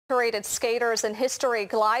Rated skaters in history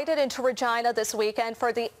glided into Regina this weekend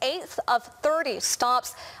for the 8th of 30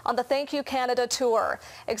 stops on the Thank You Canada tour.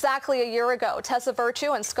 Exactly a year ago, Tessa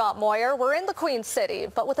Virtue and Scott Moir were in the Queen City,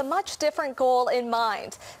 but with a much different goal in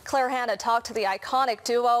mind. Claire Hanna talked to the iconic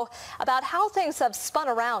duo about how things have spun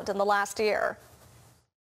around in the last year.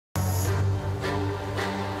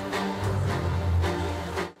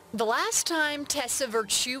 The last time Tessa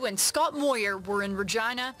Virtue and Scott Moir were in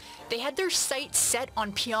Regina, they had their sights set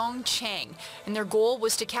on Pyeongchang, and their goal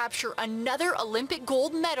was to capture another Olympic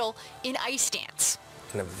gold medal in ice dance.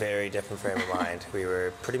 In a very different frame of mind. We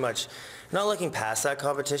were pretty much not looking past that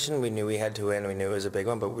competition. We knew we had to win. We knew it was a big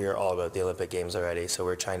one, but we were all about the Olympic Games already, so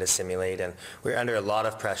we're trying to simulate, and we're under a lot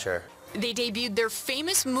of pressure. They debuted their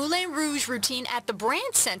famous Moulin Rouge routine at the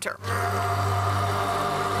Brand Center.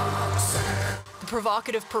 The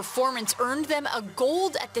provocative performance earned them a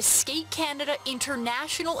gold at the Skate Canada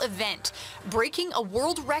International event, breaking a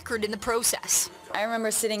world record in the process. I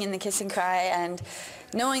remember sitting in the kiss and cry and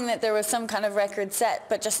knowing that there was some kind of record set,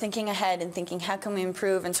 but just thinking ahead and thinking, how can we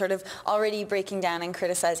improve, and sort of already breaking down and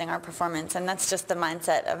criticizing our performance, and that's just the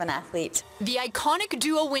mindset of an athlete. The iconic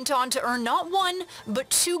duo went on to earn not one, but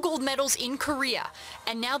 2 gold medals in Korea.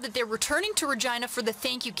 And now that they're returning to Regina for the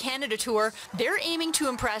Thank You Canada tour, they're aiming to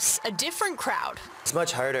impress a different crowd. It's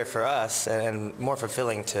much harder for us and more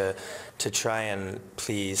fulfilling to try and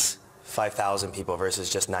please 5,000 people versus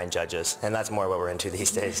just 9 judges, and that's more what we're into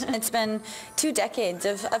these days. It's been 2 decades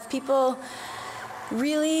of people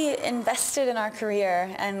really invested in our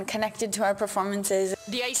career and connected to our performances.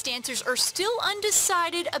 The ice dancers are still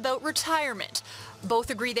undecided about retirement. Both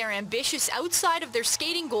agree they're ambitious outside of their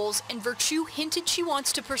skating goals, and Virtue hinted she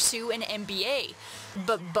wants to pursue an MBA.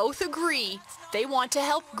 But both agree they want to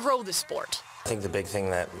help grow the sport. I think the big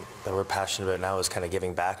thing that we're passionate about now is kind of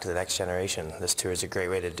giving back to the next generation. This tour is a great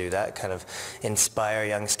way to do that, kind of inspire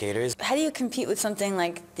young skaters. How do you compete with something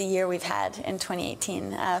like the year we've had in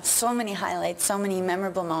 2018? So many highlights, so many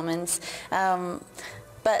memorable moments.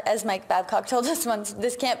 But as Mike Babcock told us once,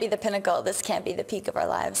 this can't be the pinnacle, this can't be the peak of our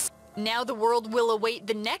lives. Now the world will await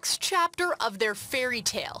the next chapter of their fairy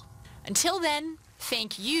tale. Until then,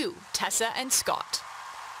 thank you, Tessa and Scott.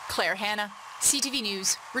 Claire Hanna, CTV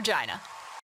News, Regina.